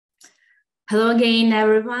Hello again,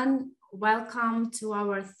 everyone. Welcome to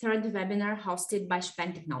our third webinar hosted by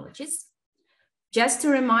Chopin Technologies. Just to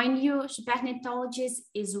remind you, Chopin Technologies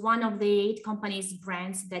is one of the 8 companies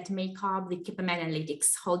brands that make up the KPM Analytics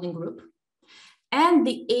holding group. And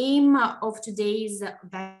the aim of today's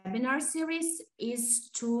webinar series is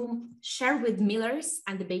to share with millers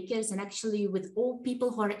and the bakers, and actually with all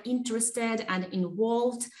people who are interested and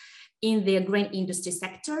involved in the grain industry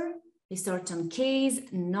sector, a certain case,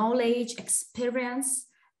 knowledge, experience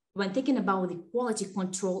when thinking about the quality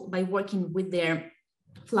control by working with their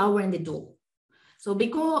flour and the dough. So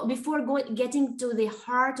before getting to the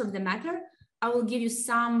heart of the matter, I will give you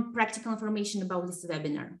some practical information about this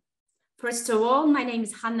webinar. First of all, my name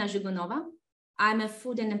is Hanna Zhugunova. I'm a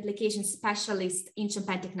food and application specialist in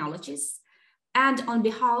Chopin Technologies. And on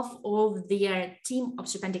behalf of the team of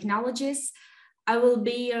Chopin Technologies, I will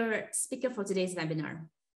be your speaker for today's webinar.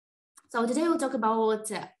 So today we'll talk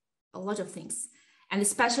about a lot of things, and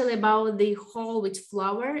especially about the whole wheat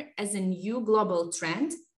flour as a new global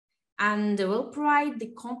trend. And we'll provide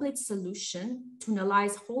the complete solution to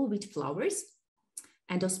analyze whole wheat flours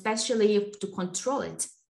and especially to control it.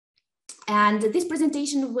 And this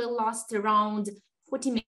presentation will last around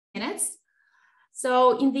 40 minutes.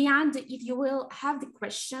 So in the end, if you will have the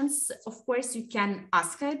questions, of course, you can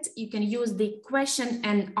ask it. You can use the question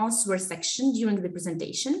and answer section during the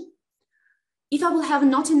presentation. If I will have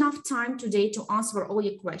not enough time today to answer all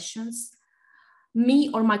your questions, me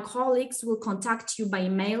or my colleagues will contact you by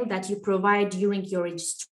email that you provide during your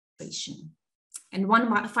registration. And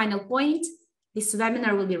one final point, this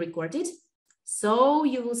webinar will be recorded. So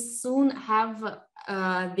you will soon have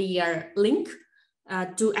the link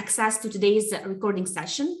to access to today's recording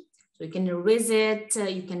session. So you can visit,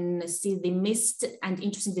 you can see the missed and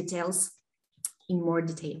interesting details in more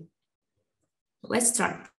detail. Let's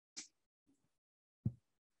start.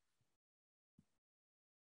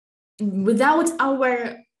 Without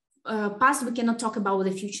our past, we cannot talk about the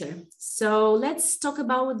future. So let's talk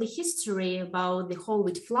about the history about the whole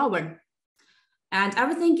wheat flour. And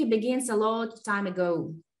everything begins a lot of time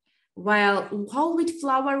ago. While whole wheat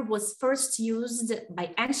flour was first used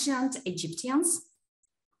by ancient Egyptians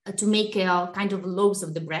to make a kind of loaves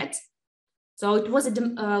of the bread. So it was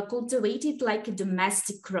cultivated like a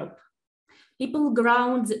domestic crop. People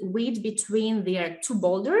ground wheat between their 2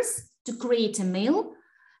 boulders to create a meal,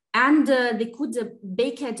 and they could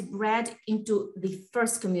bake bread into the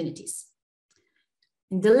first communities.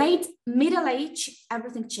 In the late Middle Age,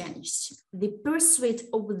 everything changed. The pursuit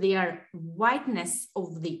of their whiteness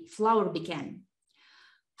of the flour began.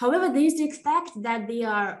 However, there is the fact that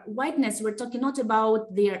their whiteness, we're talking not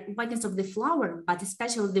about their whiteness of the flour, but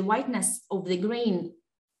especially the whiteness of the grain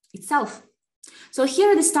itself. So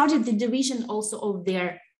here they started the division also of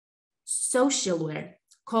their social wear,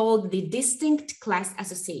 called the distinct class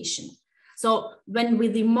association. So when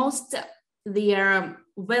with their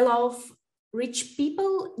well-off rich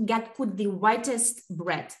people could the whitest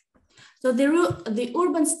bread. So the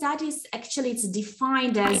urban status actually it's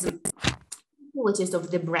defined as qualities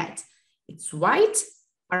of the bread. It's white,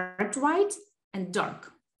 part white, and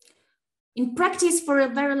dark. In practice, for a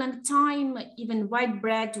very long time, even white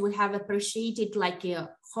bread would have appreciated like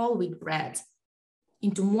a whole wheat bread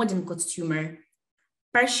into modern consumer,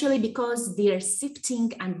 partially because their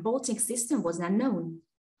sifting and bolting system was unknown.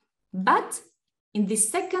 But in the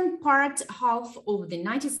second half of the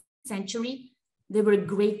 19th century, there were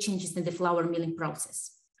great changes in the flour milling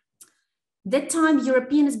process. That time,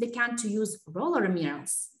 Europeans began to use roller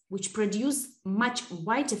mills, which produce much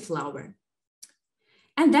whiter flour.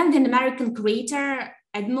 And then the American creator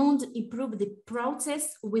Edmund improved the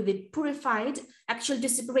process with it purified, actually to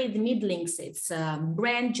separate the middlings, its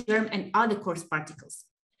bran, germ, and other coarse particles.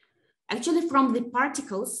 Actually, from the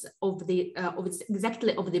particles of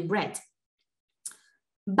the bread.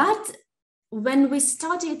 But when we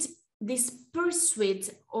started this pursuit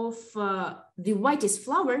of the whitest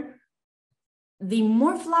flour, the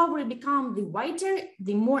more flour became, the whiter,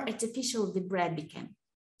 the more artificial the bread became,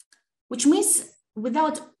 which means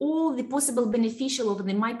without all the possible beneficial of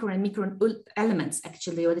the micro and micro elements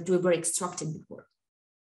actually that we were extracted before.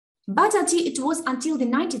 But it was until the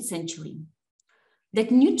 19th century that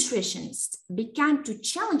nutritionists began to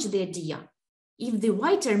challenge the idea if the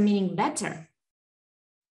whiter meaning better.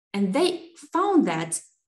 And they found that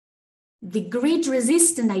the great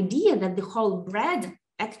resistant idea that the whole bread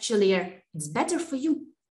actually is better for you.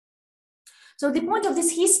 So the point of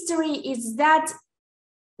this history is that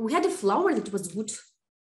we had a flour that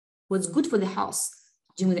was good for the health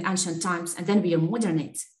during the ancient times, and then we are modern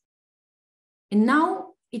it. And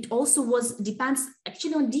now it also depends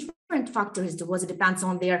actually on different factors. It depends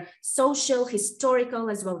on their social, historical,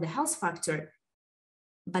 as well the health factor.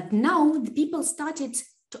 But now the people started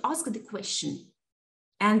to ask the question,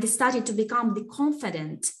 and they started to become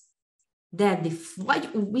confident that the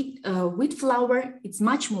wheat flour is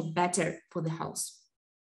much more better for the health.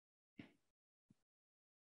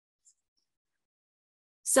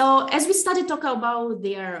 So as we started talking about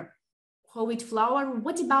their whole wheat flour,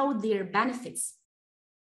 what about their benefits?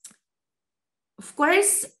 Of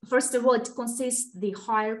course, first of all, it consists the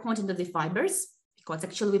higher content of the fibers, because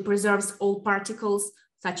actually it preserves all particles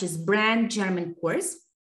such as bran, germ, and pores.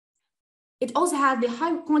 It also has the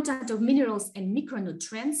high content of minerals and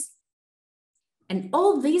micronutrients. And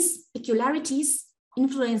all these peculiarities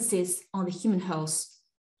influences on the human health.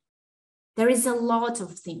 There is a lot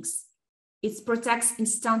of things. It protects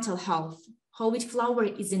intestinal health. Whole wheat flour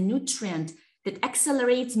is a nutrient that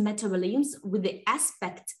accelerates metabolism with the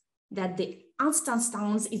aspect that the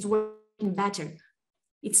intestines is working better.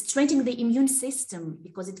 It's strengthening the immune system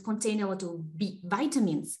because it contains a lot of B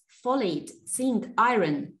vitamins, folate, zinc,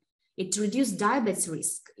 iron. It reduces diabetes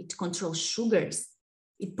risk. It controls sugars.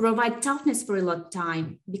 It provides toughness for a long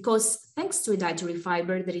time because thanks to a dietary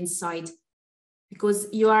fiber that inside, because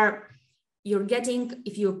you're getting,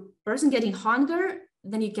 if you're a person getting hunger,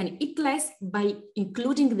 then you can eat less by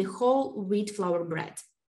including the whole wheat flour bread.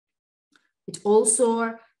 It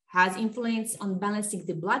also has influence on balancing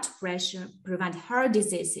the blood pressure, prevent heart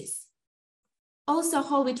diseases. Also,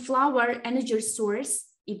 whole wheat flour, energy source,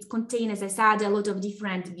 it contains, as I said, a lot of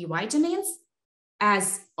different B vitamins,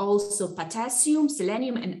 as also potassium,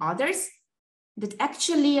 selenium, and others that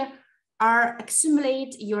actually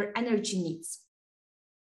accumulate your energy needs.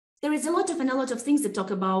 There is a lot of things that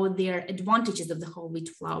talk about their advantages of the whole wheat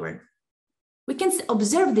flour. We can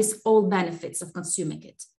observe these all benefits of consuming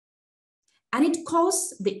it. And it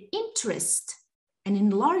caused the interest and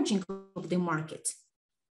enlarging of the market.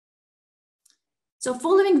 So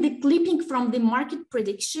following the clipping from the market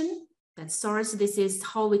prediction, that source, this is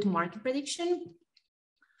whole wheat market prediction,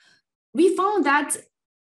 we found that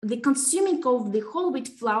the consuming of the whole wheat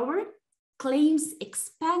flour claims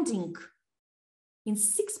expanding in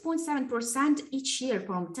 6.7% each year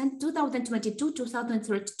from 2022 to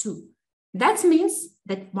 2032. That means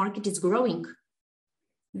that market is growing.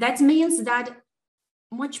 That means that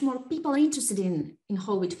much more people are interested in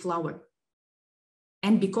whole wheat flour.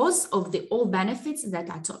 And because of the all benefits that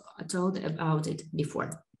I told about it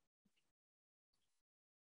before.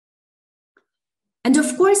 And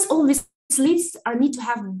of course, all these leads are need to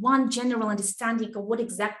have one general understanding of what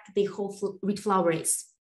exactly the whole wheat flour is.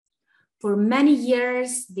 For many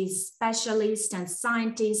years, these specialists and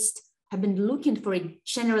scientists have been looking for a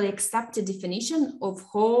generally accepted definition of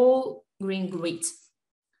whole grain wheat.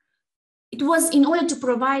 It was in order to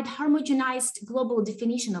provide homogenized global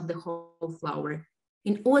definition of the whole flour,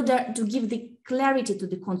 in order to give the clarity to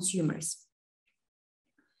the consumers.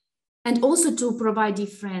 And also to provide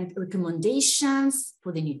different recommendations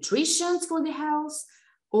for the nutrition for the health,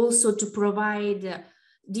 also to provide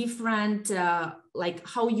different, like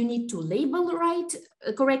how you need to label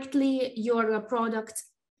correctly your product,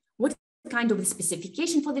 what kind of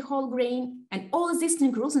specification for the whole grain, and all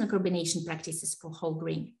existing rules and combination practices for whole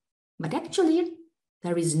grain. But actually,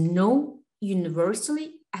 there is no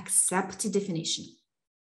universally accepted definition.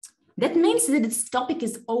 That means that this topic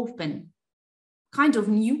is open, kind of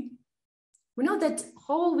new. We know that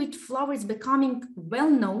whole wheat flour is becoming well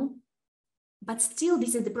known, but still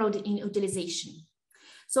this is the product in utilization.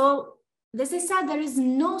 So as I said, there is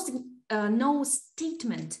no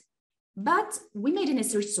statement, but we made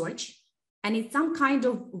a research, and it's some kind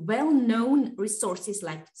of well-known resources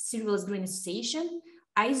like Cereals Grain Association,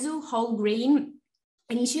 ISO Whole Grain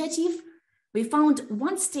Initiative. We found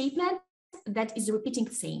one statement that is repeating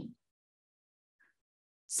the same.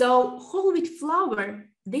 So whole wheat flour,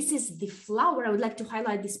 this is the flour, I would like to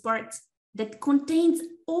highlight this part, that contains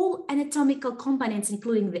all anatomical components,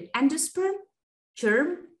 including the endosperm,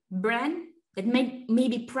 germ, bran, that may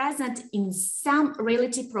be present in some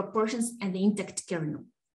relative proportions and the intact kernel.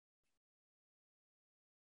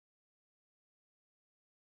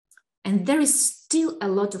 And there is still a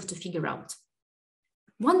lot to figure out.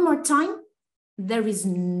 One more time, there is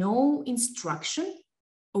no instruction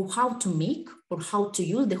of how to make or how to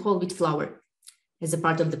use the whole wheat flour as a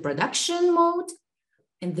part of the production mode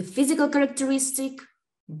and the physical characteristic,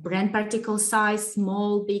 bran particle size,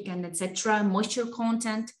 small, big, and etc., moisture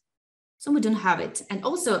content. So we don't have it. And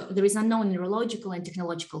also there is unknown rheological and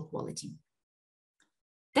technological quality.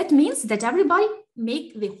 That means that everybody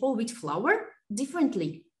make the whole wheat flour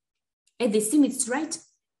differently. At the seam, it's right.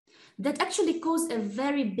 that actually cause a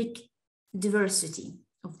very big diversity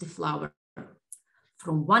of the flour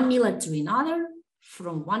from one miller to another,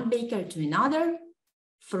 from one baker to another,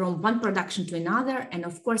 from one production to another, and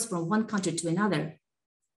of course, from one country to another.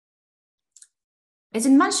 As I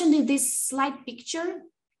mentioned in this slide picture,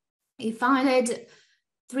 if I had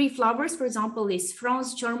 3 flours, for example, is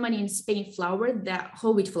France, Germany, and Spain flour, the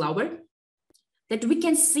whole wheat flour, that we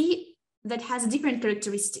can see that has different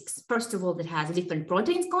characteristics. First of all, that has a different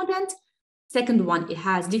protein content. Second one, it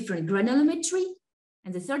has different granulometry.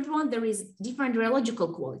 And the third one, there is different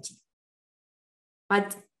rheological quality.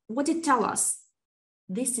 But what it tells us,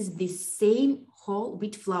 this is the same whole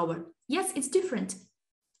wheat flour. Yes, it's different,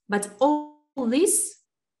 but all this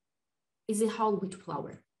is a whole wheat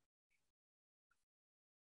flour.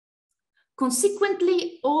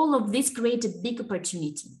 Consequently, all of this creates a big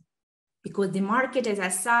opportunity because the market, as I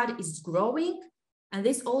said, is growing. And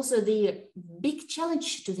this also the big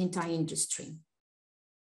challenge to the entire industry.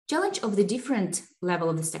 Challenge of the different level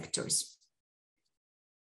of the sectors.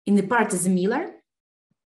 In the part as a miller,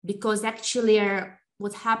 because actually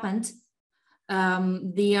what happened,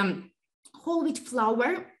 the whole wheat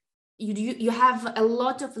flour, you have a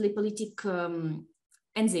lot of lipolytic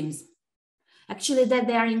enzymes. Actually, that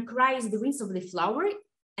they are increase the rings of the flour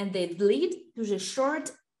and they lead to the short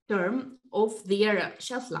term of their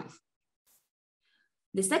shelf life.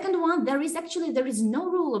 The second one, there is no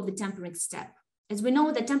rule of the tempering step. As we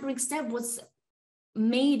know, the tempering step was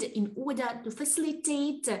made in order to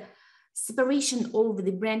facilitate separation of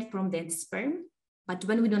the bran from the sperm. But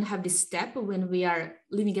when we don't have this step, when we are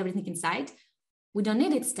leaving everything inside, we don't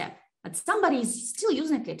need it step. But somebody is still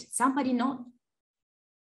using it, somebody not.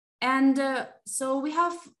 And so we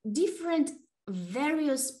have different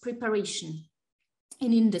various preparation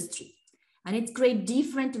in industry, and it creates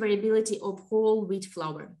different variability of whole wheat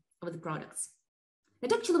flour of the products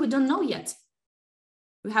that actually we don't know yet.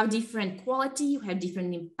 We have different quality, we have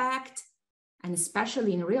different impact, and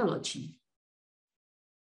especially in rheology.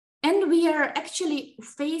 And we are actually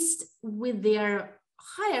faced with their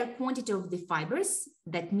higher quantity of the fibers,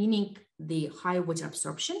 that meaning the high water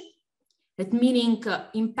absorption, that meaning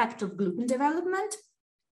impact of gluten development,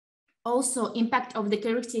 also impact of the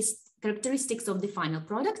characteristics of the final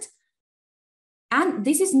product. And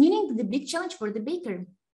this is meaning the big challenge for the baker.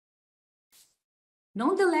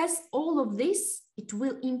 Nonetheless, all of this, it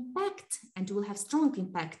will impact and will have strong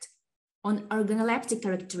impact on organoleptic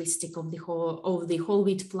characteristic of the whole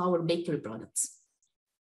wheat flour bakery products.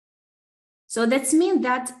 So that means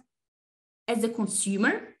that as a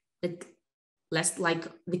consumer, less like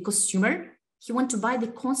the consumer, he wants to buy the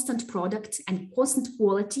constant product and constant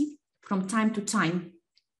quality from time to time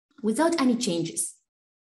without any changes.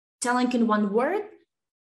 Telling in one word,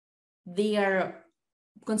 their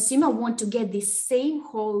consumer want to get the same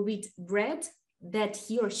whole wheat bread that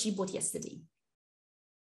he or she bought yesterday.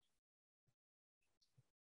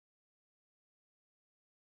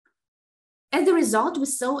 As a result, we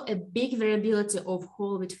saw a big variability of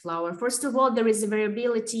whole wheat flour. First of all, there is a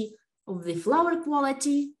variability of the flour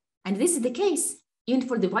quality, and this is the case even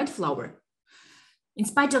for the white flour. In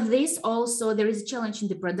spite of this, also there is a challenge in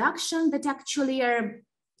the production that actually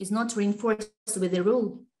is not reinforced with the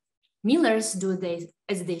rule. Millers do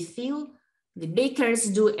as they feel, the bakers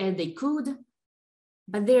do as they could,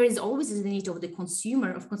 but there is always the need of the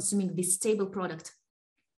consumer of consuming this stable product.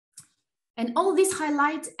 And all this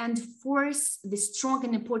highlight and force the strong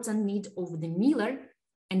and important need of the miller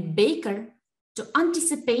and baker to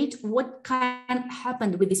anticipate what can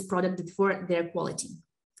happen with this product for their quality.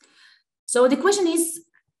 So the question is,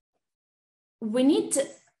 we need to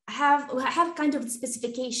have kind of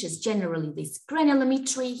specifications, generally this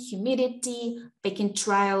granulometry, humidity, baking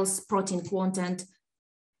trials, protein content.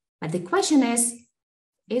 But the question is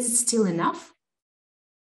it still enough?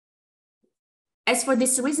 As for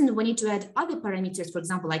this reason, we need to add other parameters, for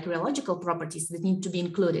example, like rheological properties that need to be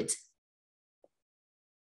included.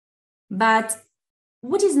 But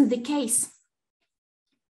what isn't the case?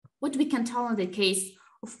 What we can tell in the case,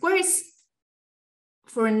 of course,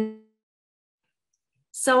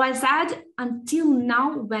 so I said, until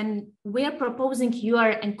now, when we're proposing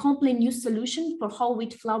a completely new solution for whole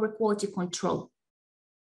wheat flour quality control,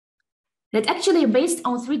 that actually based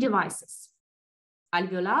on 3 devices,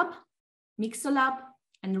 Alveolab, Mixolab,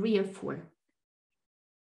 and Rheo4.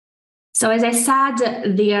 So as I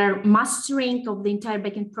said, their mastering of the entire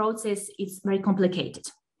baking process is very complicated.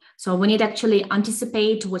 So we need actually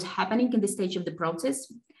anticipate what's happening in the stage of the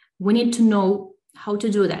process. We need to know how to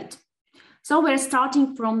do that. So we're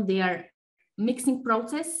starting from their mixing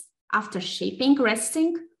process after shaping,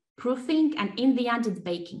 resting, proofing, and in the end, it's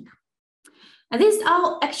baking. And this is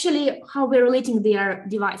actually how we're relating their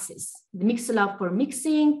devices. The mixer for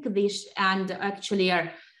mixing, and actually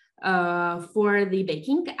for the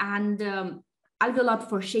baking, and alveolab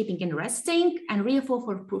for shaping and resting, and rheological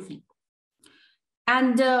for proofing.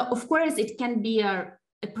 And of course, it can be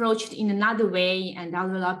approached in another way, and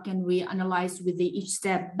alveolab can be analyzed with each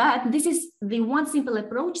step. But this is the one simple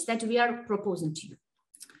approach that we are proposing to you.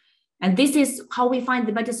 And this is how we find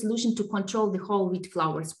the better solution to control the whole wheat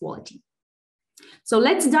flour's quality. So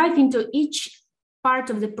let's dive into each part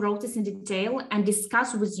of the process in detail and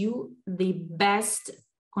discuss with you the best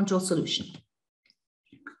control solution.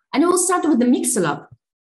 And we'll start with the mixer lab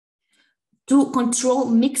to control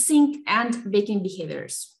mixing and baking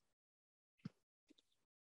behaviors.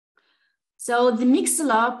 So the mixer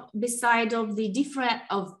lab, beside of the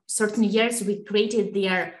certain years, we created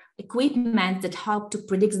their equipment that help to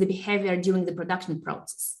predict the behavior during the production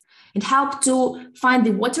process. It helped to find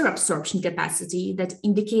the water absorption capacity that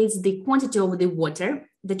indicates the quantity of the water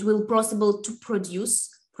that will be possible to produce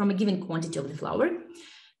from a given quantity of the flour.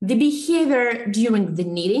 The behavior during the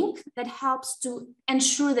kneading that helps to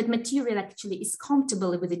ensure that material actually is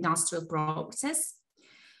compatible with the industrial process.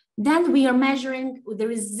 Then we are measuring the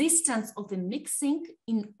resistance of the mixing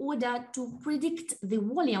in order to predict the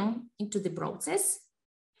volume into the process.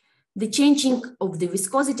 The changing of the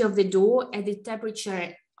viscosity of the dough at the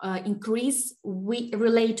temperature increase, we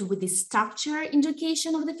relate with the structure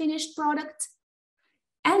indication of the finished product,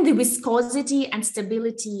 and the viscosity and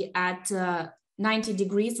stability at 90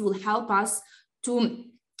 degrees will help us to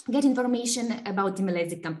get information about the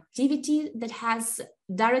malasic activity that has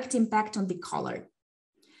direct impact on the color.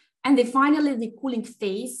 And then finally, the cooling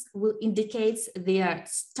phase will indicate the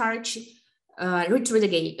starch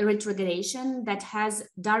retrogradation that has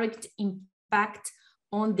direct impact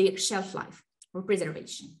on the shelf life or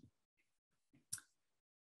preservation.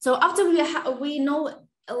 So after we know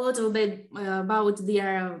a little bit about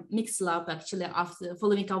their mix lab, actually, after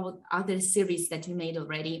following our other series that we made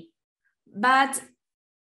already. But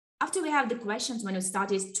after we have the questions when we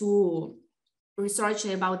started to research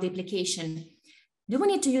about the application, do we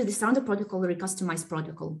need to use the standard protocol or a customized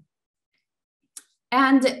protocol?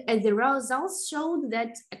 And the results showed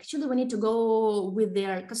that actually we need to go with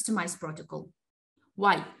their customized protocol.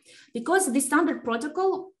 Why? Because the standard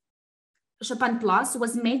protocol, Chopin Plus,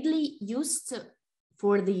 was mainly used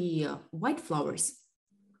for the white flours.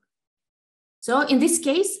 So in this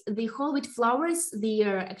case, the whole wheat flours,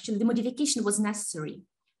 actually the modification was necessary.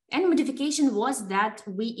 And modification was that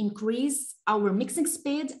we increase our mixing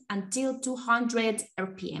speed until 200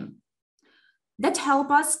 RPM. That help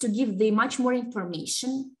us to give the much more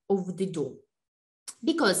information of the dough.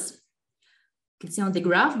 Because you can see on the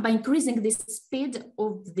graph, by increasing the speed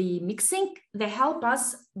of the mixing, they help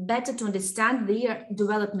us better to understand their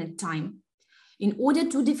development time in order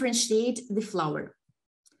to differentiate the flour.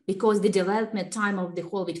 Because the development time of the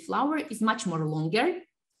whole wheat flour is much more longer.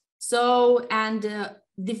 So, and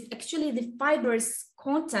actually the fibers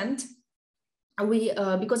content,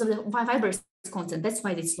 because of the fibers content, that's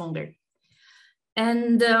why it's longer.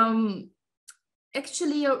 And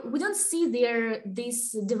actually, we don't see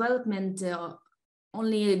this development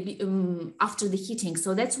only after the heating.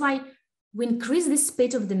 So that's why we increase the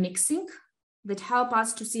speed of the mixing that help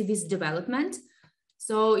us to see this development.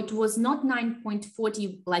 So it was not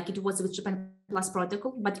 9.40 like it was with Chopin Plus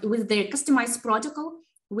protocol, but with the customized protocol,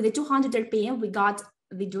 with the 200 RPM, we got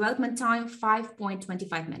the development time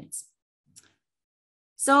 5.25 minutes.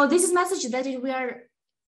 So this is message that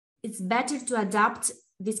it's better to adapt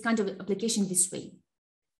this kind of application this way.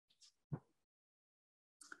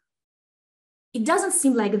 It doesn't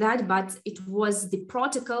seem like that, but it was the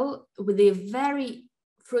protocol with a very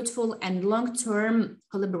fruitful and long-term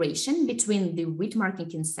collaboration between the wheat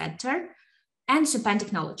marketing center and Chopin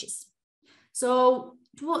Technologies. So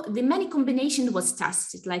the many combination was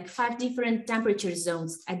tested, like 5 different temperature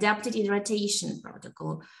zones, adapted hydratation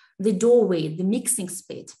protocol, the dough weight, the mixing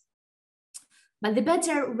speed. But the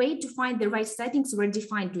better way to find the right settings were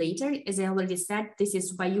defined later. As I already said, this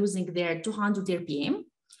is by using their 200 RPM.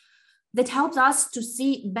 That helps us to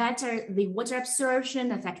see better the water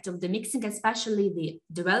absorption effect of the mixing, especially the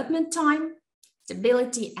development time,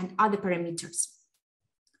 stability, and other parameters.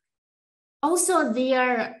 Also,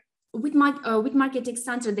 their wheat marketing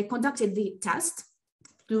center, they conducted the test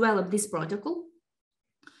to develop this protocol,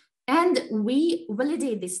 and we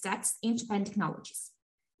validate this text in Chopin Technologies.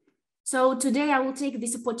 So today I will take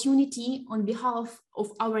this opportunity on behalf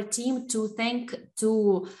of our team to thank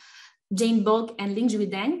to Jane Bog and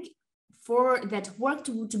Lingjui Deng for that work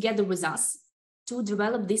together with us to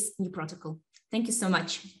develop this new protocol. Thank you so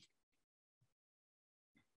much.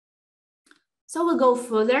 So we'll go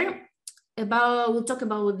further we'll talk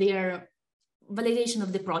about their validation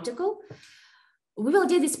of the protocol. We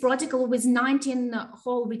validate this protocol with 19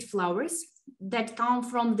 whole wheat flours that come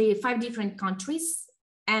from the 5 different countries,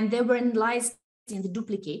 and they were analyzed in the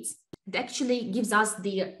duplicates. It actually gives us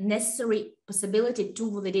the necessary possibility to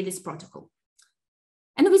validate this protocol.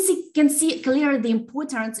 And we can see clearly the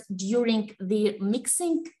importance during the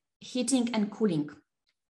mixing, heating, and cooling.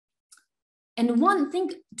 And one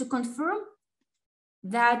thing to confirm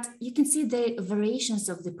that you can see the variations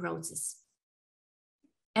of the process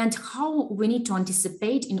and how we need to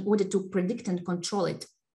anticipate in order to predict and control it.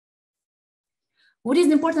 What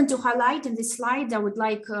is important to highlight in this slide, I would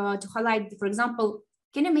like to highlight, for example,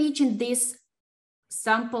 can you imagine this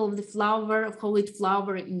sample of the flour, of whole wheat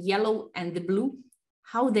flour in yellow and the blue,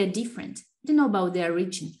 how they're different? You don't know about their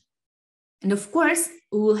origin. And of course,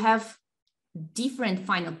 we will have different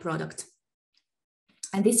final product.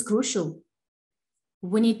 And this is crucial.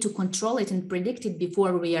 We need to control it and predict it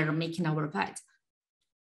before we are making our bet.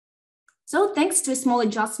 So thanks to a small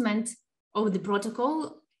adjustment of the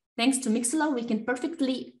protocol, thanks to Mixela, we can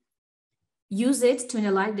perfectly use it to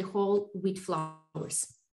analyze the whole wheat flours.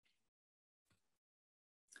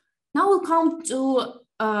 Now we'll come to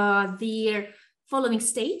the following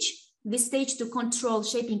stage, this stage to control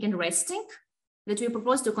shaping and resting that we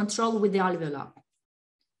propose to control with the alveolab.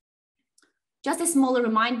 Just a small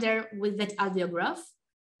reminder with that alveograph.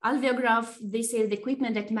 Alveograph, this is the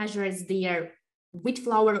equipment that measures their wheat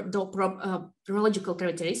flour rheological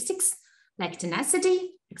characteristics like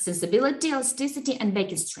tenacity, extensibility, elasticity, and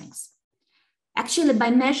baking strength. Actually,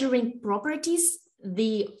 by measuring properties,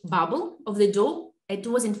 the bubble of the dough, it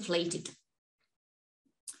was inflated.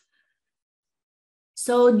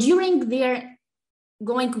 So during their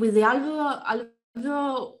going with the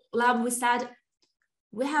alveolab, we said,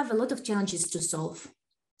 we have a lot of challenges to solve.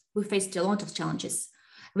 We faced a lot of challenges.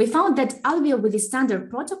 We found that alveo with the standard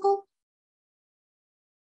protocol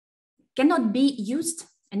cannot be used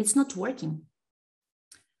and it's not working.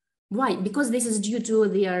 Why? Because this is due to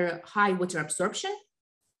their high water absorption.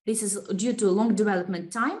 This is due to long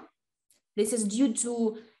development time. This is due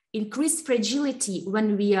to increased fragility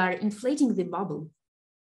when we are inflating the bubble.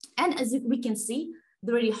 And as we can see,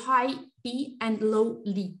 very high P and low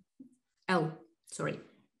L. Sorry.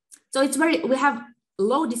 So we have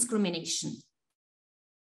low discrimination.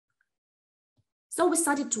 So we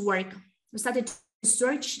started to work. We started to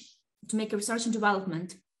search, to make a research and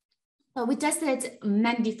development. So we tested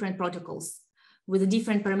many different protocols with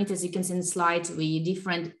different parameters you can see in the slide, with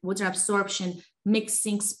different water absorption,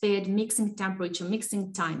 mixing speed, mixing temperature,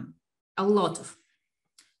 mixing time, a lot of.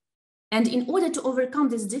 And in order to overcome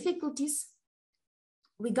these difficulties,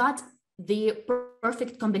 we got the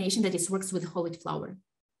perfect combination that works with whole wheat flour.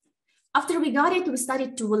 After we got it, we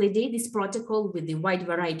started to validate this protocol with the wide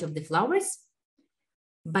variety of the flours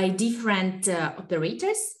by different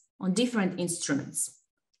operators on different instruments.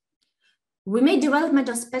 We made development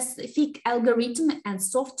of specific algorithm and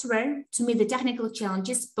software to meet the technical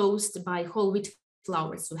challenges posed by whole wheat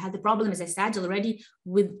flours. We had the problem, as I said already,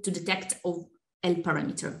 to detect of L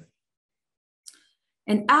parameter.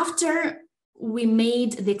 And after we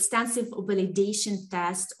made the extensive validation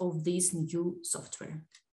test of this new software.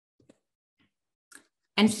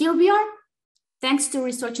 And here we are, thanks to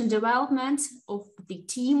research and development of the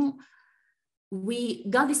team, we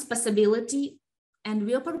got this possibility and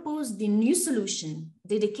we proposed the new solution,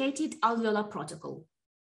 dedicated alveolar protocol.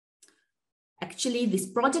 Actually,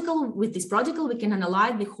 with this protocol, we can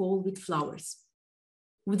analyze the whole wheat flours.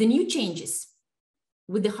 With the new changes,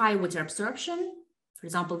 with the high water absorption, for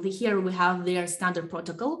example, here we have their standard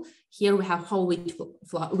protocol. Here we have whole wheat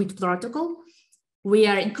protocol. We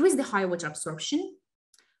increase the high water absorption.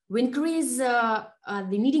 We increase the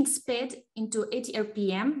kneading speed into 80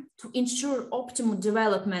 RPM to ensure optimal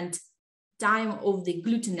development time of the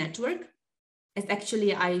gluten network, as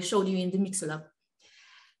actually I showed you in the Mixela.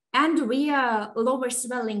 And we lower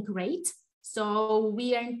swelling rate. So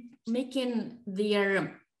we are making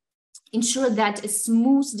ensure that a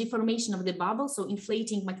smooth deformation of the bubble, so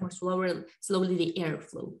inflating much more slowly the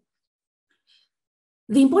airflow.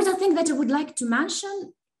 The important thing that I would like to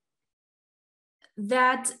mention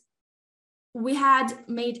that we had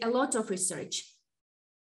made a lot of research.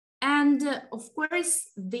 And of course,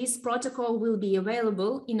 this protocol will be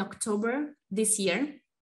available in October this year.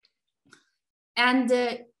 And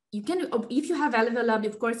you can, if you have alveolab,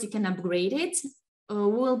 of course, you can upgrade it.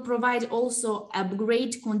 We'll provide also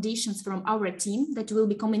upgrade conditions from our team that will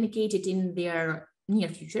be communicated in their near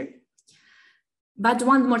future. But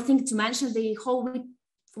one more thing to mention, the whole wheat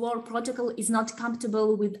flour protocol is not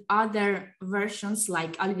compatible with other versions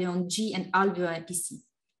like Alveon G and Alveon PC.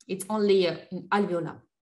 It's only in Alveolab.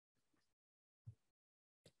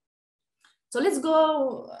 So let's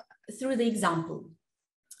go through the example.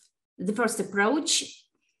 The first approach,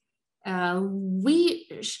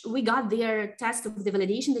 we got their test of the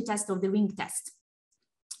validation, the test of the ring test.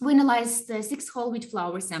 We analyzed 6 whole wheat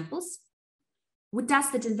flour samples. We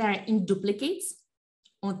tested there in duplicates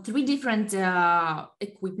on 3 different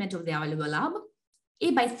equipment of the Alveolab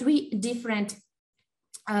by 3 different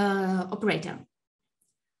operator.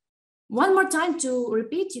 One more time to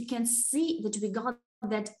repeat, you can see that we got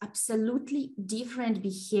that absolutely different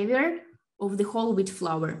behavior of the whole wheat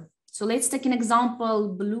flour. So let's take an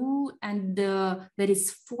example, blue, and there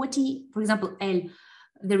is 40, for example, L.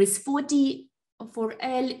 There is 40 for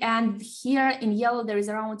L, and here in yellow, there is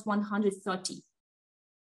around 130.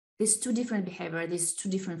 There's 2 different behavior, there's 2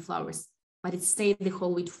 different flours, but it stayed the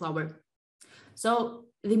whole wheat flour. So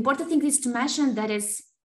the important thing is to mention that is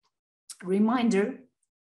a reminder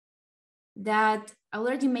that I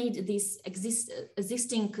already made this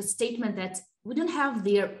existing statement that we don't have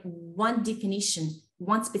there one definition,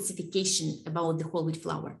 one specification about the whole wheat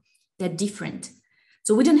flour. They're different.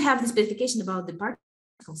 So we don't have the specification about the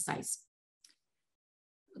particle size.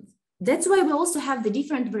 That's why we also have the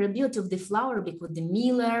different variability of the flour because the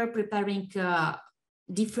miller preparing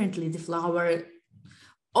differently the flour.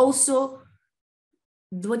 Also,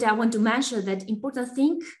 what I want to mention, that important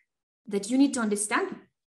thing that you need to understand,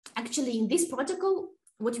 actually in this protocol,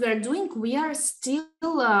 what we are doing, we are still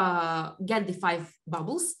get the 5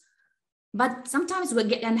 bubbles, but sometimes we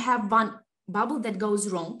get and have one bubble that goes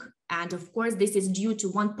wrong. And of course, this is due to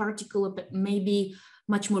one particle maybe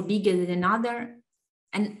much more bigger than another.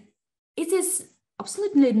 And it is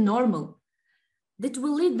absolutely normal. That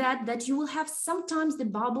will lead that you will have sometimes the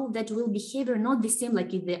bubble that will behave not the same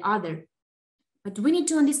like the other. But we need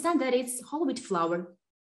to understand that it's whole wheat flour.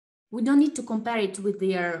 We don't need to compare it with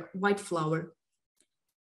their white flour,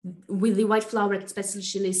 with the white flour,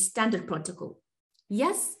 especially standard protocol.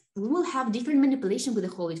 Yes, we will have different manipulation with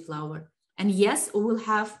the whole wheat flour. And yes, we will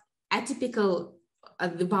have atypical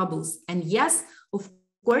the bubbles. And yes, of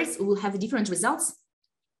course, we will have different results.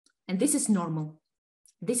 And this is normal.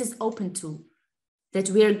 This is open to that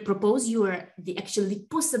we are propose you the actually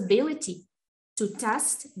possibility to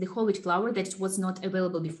test the whole wheat flour that was not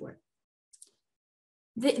available before.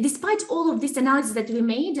 Despite all of this analysis that we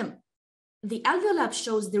made, the Alveolab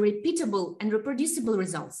shows the repeatable and reproducible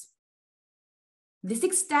results. The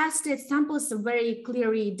 6 tested samples are very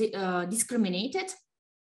clearly discriminated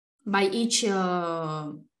by each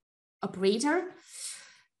operator.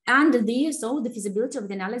 And so the feasibility of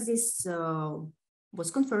the analysis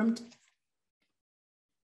was confirmed.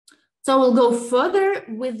 So we'll go further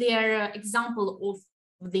with their example of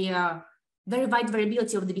the very wide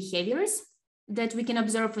variability of the behaviors that we can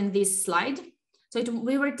observe in this slide. So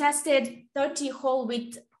we were tested 30 whole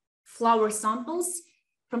wheat flour samples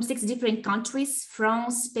from 6 different countries: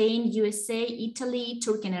 France, Spain, USA, Italy,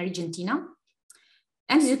 Turkey, and Argentina.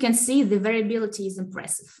 And as you can see, the variability is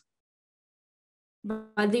impressive.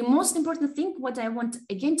 But the most important thing, what I want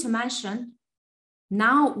again to mention,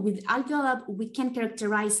 now with Alveolab, we can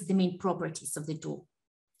characterize the main properties of the dough,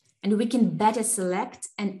 and we can better select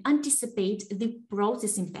and anticipate the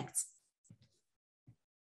process impacts.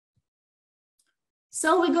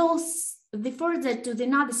 So we go further to the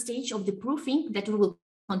another stage of the proofing that we will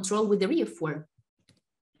control with the rheophore.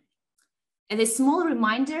 As a small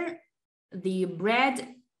reminder, the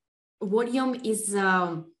bread volume is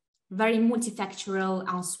very multifactorial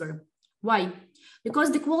answer. Why? Because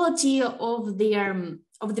the quality of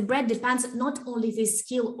the bread depends not only the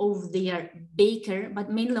skill of their baker, but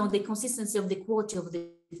mainly on the consistency of the quality of the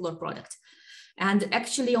flour product. And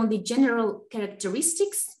actually on the general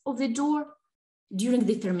characteristics of the dough during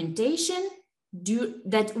the fermentation,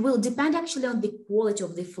 that will depend actually on the quality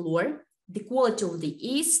of the flour, the quality of the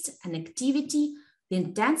yeast and activity, the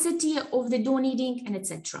intensity of the dough kneading, and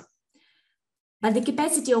etc. But the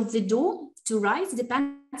capacity of the dough to rise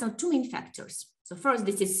depends on 2 main factors. So first,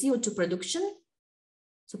 this is CO2 production.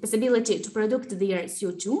 So possibility to produce their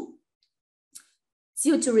CO2.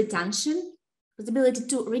 CO2 retention, possibility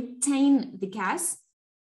to retain the gas.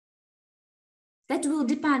 That will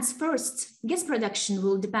depend first, gas production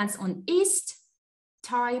will depend on yeast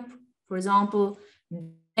type, for example,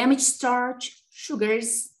 damaged starch,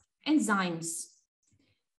 sugars, enzymes.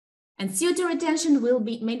 And CO2 retention will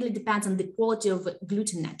be mainly depend on the quality of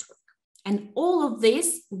gluten network. And all of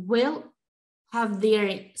this will have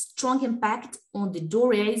their strong impact on the dough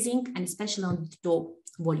raising and especially on the dough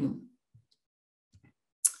volume.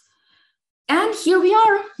 And here we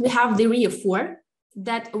are, we have the RHEO4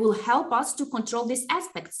 that will help us to control these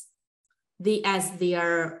aspects. As there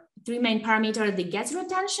are three main parameters, the gas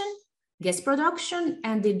retention, gas production,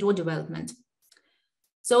 and the dough development.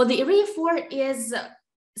 So the RHEO4 is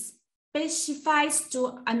specified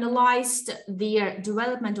to analyze the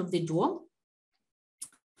development of the dough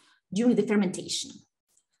during the fermentation.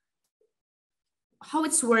 How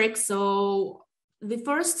it works, so the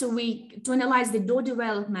first to analyze the dough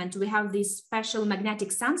development, we have this special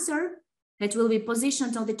magnetic sensor that will be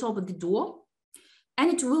positioned on the top of the dough,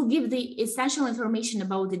 and it will give the essential information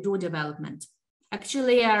about the dough development.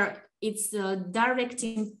 Actually, it's a direct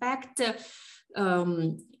impact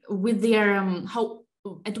with their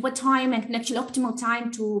at what time and actually optimal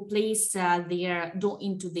time to place their dough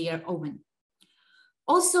into their oven.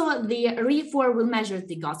 Also, the RHEO4 will measure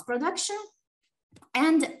the gas production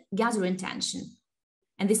and gas retention.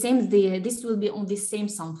 And this will be on the same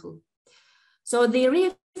sample. So the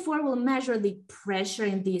RHEO4 will measure the pressure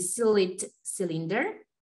in the solid cylinder,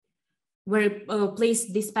 where place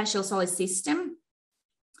the special solid system.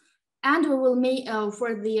 And we will make,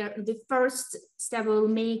 for the first step, we will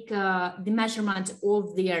make the measurement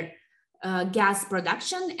of their gas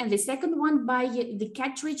production. And the second one by the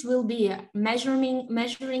cartridge will be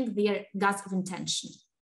measuring their gas retention.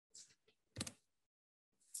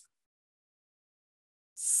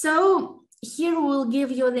 So here we'll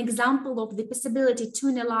give you an example of the possibility to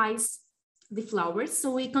analyze the flours.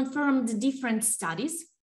 So we confirmed different studies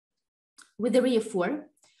with the RHEO4.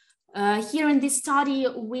 Here in this study,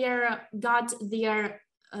 we got their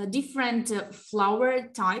different flour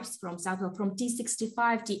types from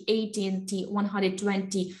T65, T18,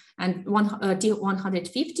 T120, and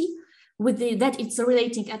T150, that it's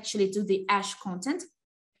relating actually to the ash content.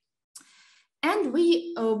 And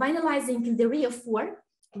we, by analyzing the RHEO4,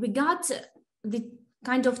 we got the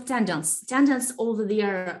kind of tendence of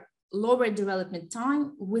their lower development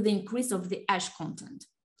time with the increase of the ash content.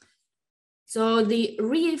 So the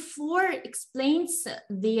RHEO4 explains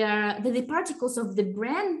the particles of the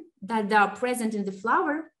bran that are present in the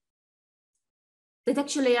flour, that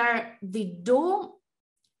actually the dough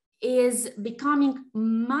is becoming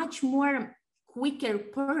much more quicker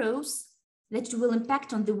porous, that will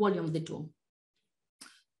impact on the volume of the dough.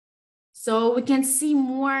 So we can see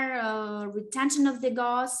more retention of the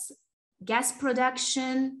gas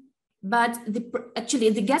production, but actually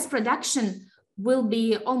the gas production will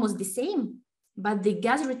be almost the same, but the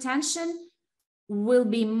gas retention will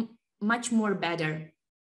be much more better.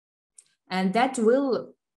 And that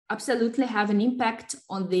will absolutely have an impact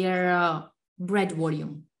on their bread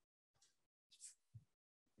volume.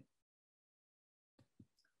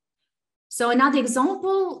 So another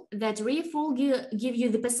example that RHEO4 give you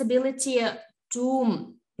the possibility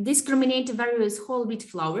to discriminate various whole wheat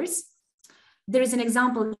flours. There is an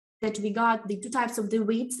example that we got the two types of the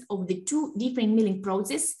wheat of the two different milling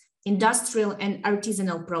process, industrial and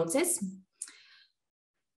artisanal process.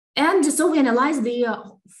 And so we analyzed the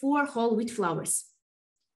 4 whole wheat flours.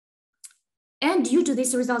 And due to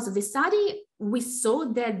these results of the study, we saw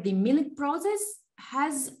that the milling process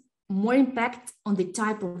has more impact on the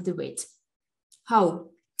type of the wheat. How?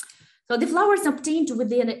 So the flours obtained with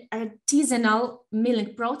the artisanal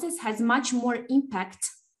milling process has much more impact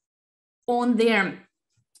on their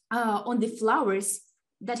on the flours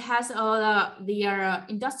that has their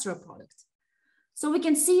industrial product. So we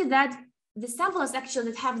can see that the samples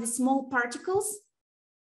actually that have the small particles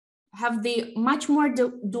have the much more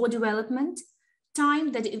dough development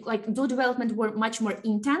time, that dough development were much more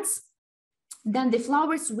intense than the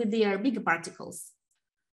flours with their bigger particles.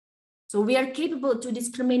 So we are capable to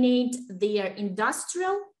discriminate their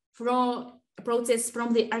industrial process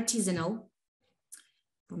from the artisanal,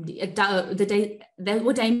 from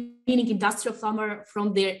what I'm meaning industrial flour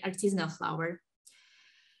from their artisanal flour.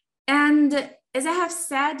 And as I have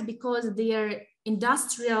said, because their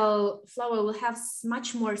industrial flour will have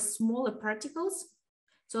much more smaller particles,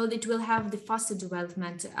 so it will have the faster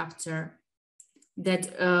development after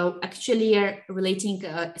that, actually are relating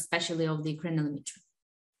especially of the granulometry.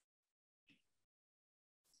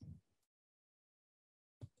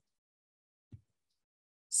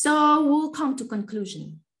 So we'll come to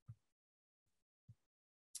conclusion.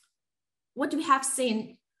 What we have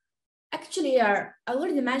seen, actually, I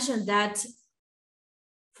already mentioned that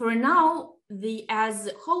for now, as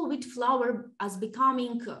whole wheat flour is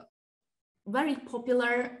becoming very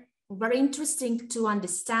popular, very interesting to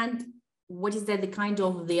understand what is the kind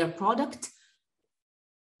of their product.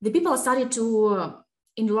 The people started to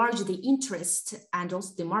enlarge the interest and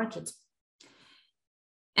also the market.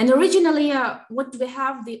 And originally, what we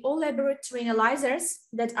have, the all laboratory analyzers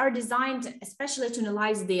that are designed especially to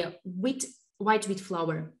analyze the white wheat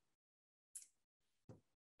flour.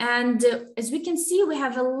 And as we can see, we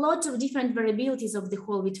have a lot of different variabilities of the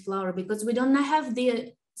whole wheat flour because we don't have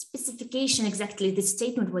the specification exactly, the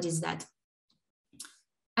statement, what is that?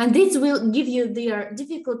 And this will give you their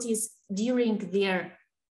difficulties during their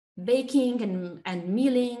baking and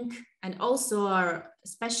milling, and also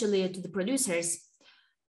especially to the producers.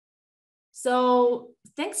 So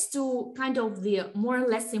thanks to kind of the more or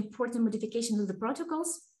less important modification of the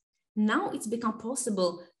protocols, now it's become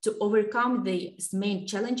possible to overcome the main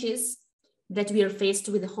challenges that we are faced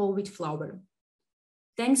with the whole wheat flour,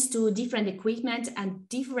 thanks to different equipment and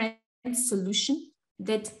different solution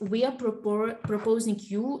that we are proposing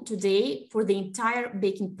you today for the entire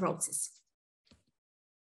baking process.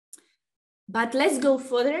 But let's go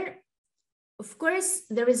further. Of course,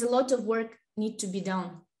 there is a lot of work need to be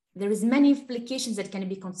done. There is many implications that can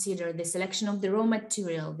be considered: the selection of the raw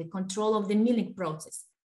material, the control of the milling process,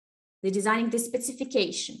 the designing the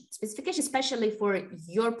specification especially for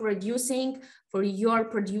your producing, for your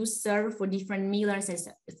producer, for different millers,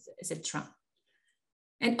 etc.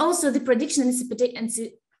 And also the prediction and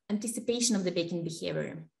anticipation of the baking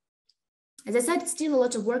behavior. As I said, still a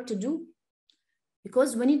lot of work to do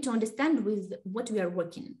because we need to understand with what we are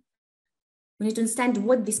working in. We need to understand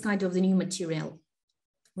what this kind of the new material.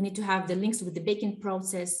 We need to have the links with the baking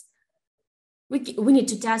process. We need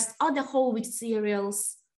to test other whole wheat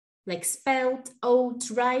cereals like spelt, oat,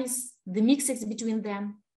 rice, the mixes between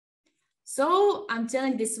them. So I'm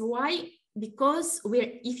telling this why, because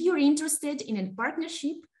if you're interested in a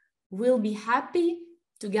partnership, we'll be happy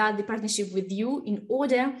to get the partnership with you in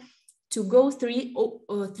order to go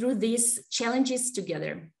through these challenges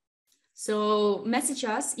together. So message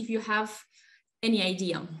us if you have any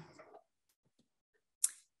idea.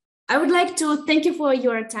 I would like to thank you for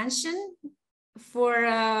your attention,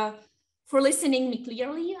 for listening me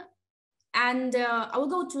clearly. And I will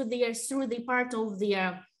go through the part of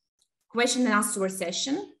the question and answer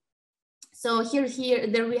session. So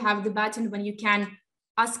there we have the button when you can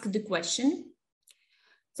ask the question.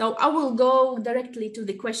 So I will go directly to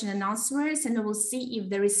the question and answers, and I will see if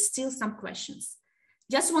there is still some questions.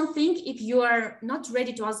 Just one thing, if you are not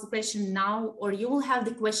ready to ask the question now, or you will have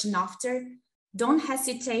the question after, don't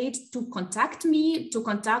hesitate to contact me, to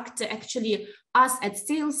contact actually us at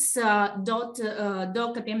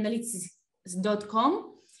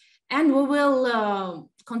sales.docapmanalytics.com, and we will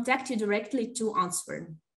contact you directly to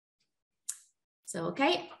answer. So,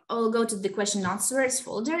 okay, I'll go to the question and answers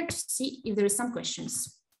folder to see if there is some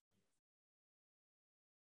questions.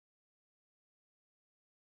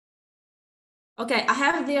 Okay, I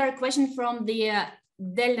have their question from the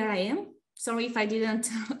Del Rey. Sorry if I didn't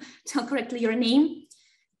tell correctly your name.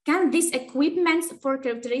 Can this equipment for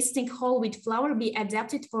characterizing whole wheat flour be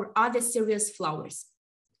adapted for other cereals flours?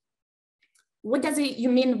 What does you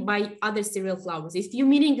mean by other cereal flours? If you're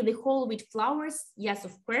meaning the whole wheat flours, yes,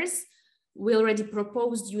 of course. We already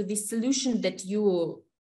proposed you this solution that you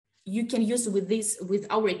can use with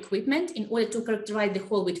our equipment in order to characterize the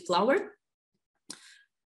whole wheat flour.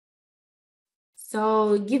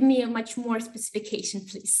 So give me a much more specification,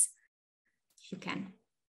 please, if you can.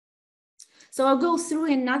 So I'll go through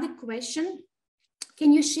another question.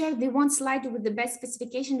 Can you share the one slide with the best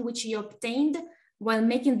specification which you obtained while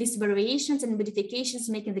making these variations and modifications,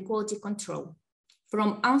 making the quality control?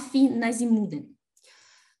 From Amphi Nazimudin.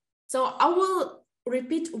 So I will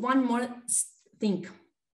repeat one more thing.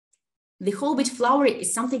 The whole wheat flour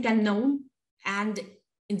is something unknown, and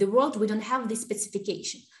in the world, we don't have this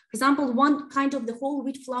specification. For example, one kind of the whole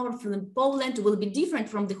wheat flour from Poland will be different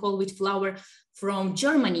from the whole wheat flour from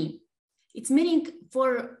Germany. It's meaning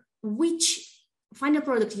for which final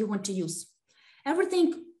product you want to use.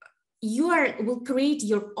 Everything will create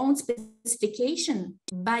your own specification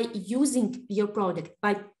by using your product,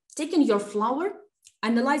 by taking your flour,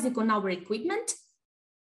 analyzing on our equipment,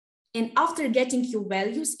 and after getting your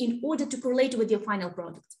values in order to correlate with your final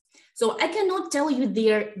product. So I cannot tell you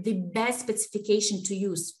the best specification to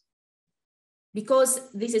use, because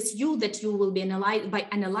this is you that you will be by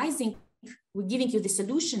analyzing, we're giving you the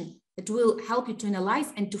solution that will help you to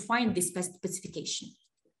analyze and to find this best specification.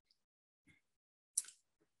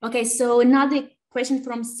 Okay, so another question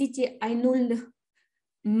from Siti Ainul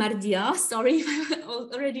Mardia. Sorry if I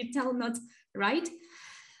already tell not right.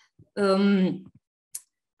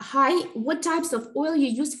 Hi, what types of oil you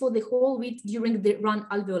use for the whole wheat during the run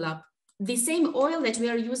alveolar? The same oil that we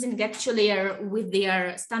are using actually with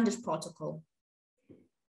their standard protocol.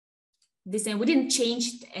 The same, we didn't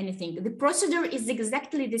change anything. The procedure is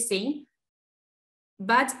exactly the same,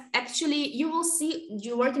 But actually, you will see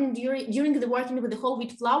you working during the working with the whole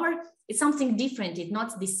wheat flour, it's something different. It's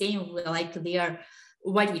not the same like they are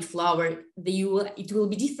white wheat flour. It will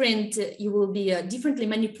be different. You will be differently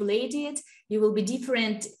manipulated. You will be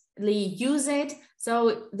differently use it.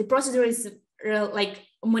 So the procedure is like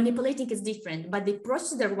manipulating is different, but the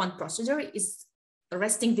one procedure is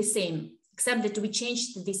resting the same, except that we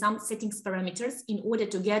changed the some settings parameters in order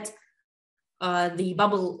to get the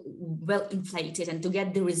bubble well inflated and to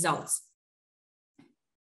get the results.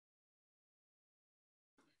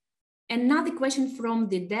 Another question from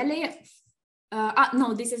the Delhi.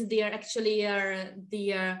 No, this is actually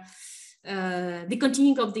the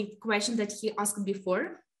continuing of the question that he asked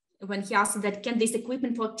before, when he asked that can this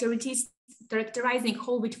equipment for characterizing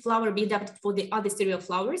whole wheat flour be adapted for the other cereal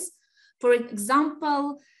flours? For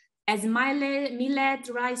example, as millet,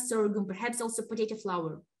 rice, sorghum, perhaps also potato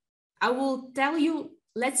flour. I will tell you,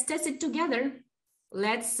 let's test it together.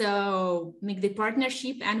 Let's make the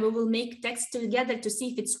partnership and we will make tests together to see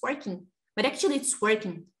if it's working. But actually it's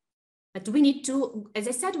working. But we need to, as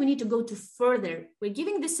I said, we need to go to further. We're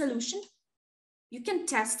giving the solution. You can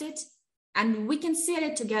test it and we can see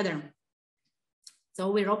it together. So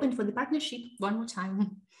we're open for the partnership one more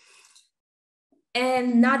time.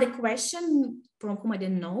 Another question from whom I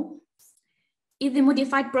didn't know. Is the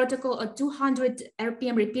modified protocol a 200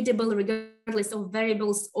 RPM repeatable regardless of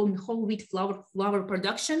variables on whole wheat flour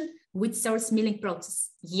production with source milling process?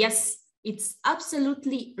 Yes, it's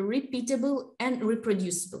absolutely repeatable and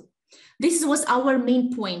reproducible. This was our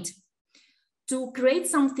main point, to create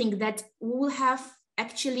something that will have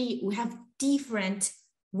we have different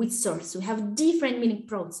wheat source, we have different milling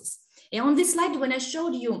process. And on this slide, when I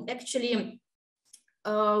showed you actually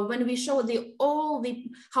when we show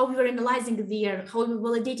how we were analyzing how we were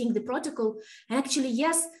validating the protocol, and actually,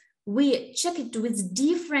 yes, we check it with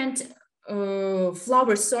different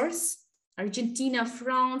flour source, Argentina,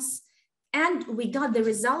 France, and we got the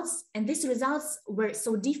results, and these results were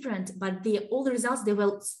so different, but all the results, they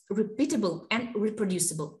were repeatable and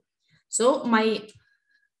reproducible. So my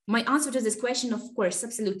answer to this question, of course,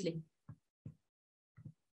 absolutely.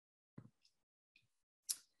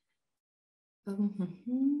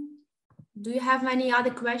 Do you have any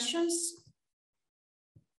other questions?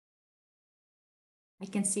 I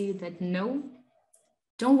can see that no.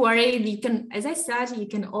 Don't worry, you can, as I said, you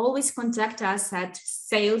can always contact us at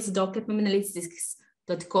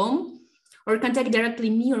sales.analytics.com or contact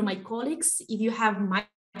directly me or my colleagues if you have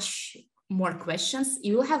much more questions.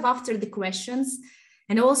 You will have after the questions.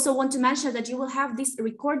 And I also want to mention that you will have this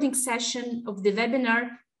recording session of the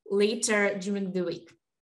webinar later during the week.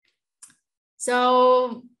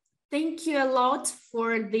 So thank you a lot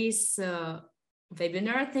for this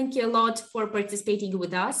webinar. Thank you a lot for participating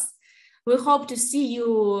with us. We hope to see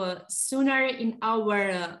you sooner in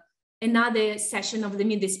our another session of the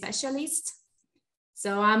Meet the Specialist.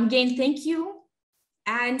 So again, thank you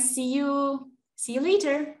and see you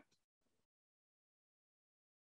later.